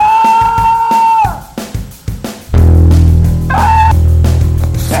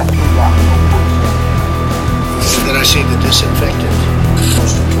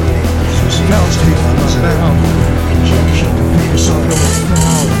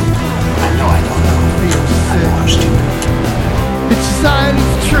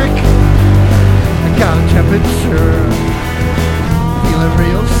temperature, feeling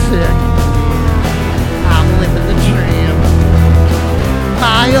real sick. I'm living the dream.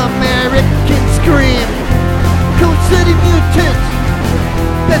 My American scream. Cold City Mutants,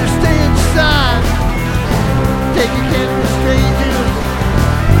 better stay inside. Taking care of strangers,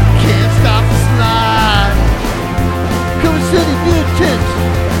 can't stop the slide. Cold City Mutants,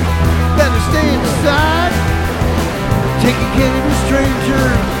 better stay inside. Taking care of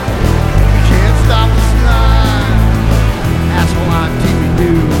strangers, can't stop the slide. Asshole on TV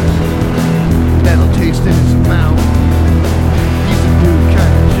news, metal taste in his mouth. He's a dude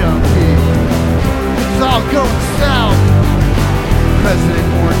kinda junkie. It's all going south. President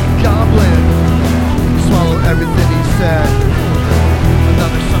Orange Goblin, swallow everything he said.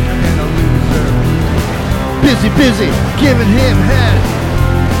 Another sucker and a loser. Busy, giving him head.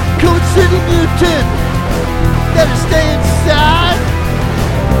 Code City Mutant, better stay inside.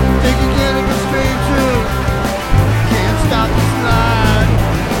 Taking care of a stranger, can't stop the slide.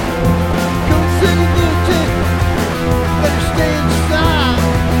 Code City Mutant, better stay inside.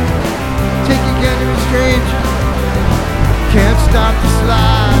 Taking care of a stranger, can't stop the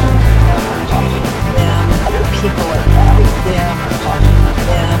slide. Other people are having them,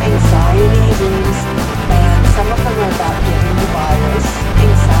 anxiety dreams, and some of them are about getting the virus.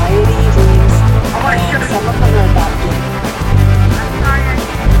 Anxiety dreams, and some of them are about getting.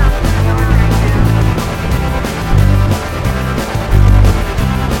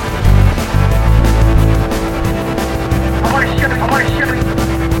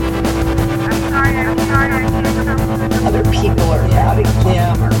 Other people are crowding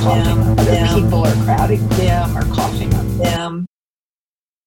them or coughing. Other people are crowding them or coughing on them.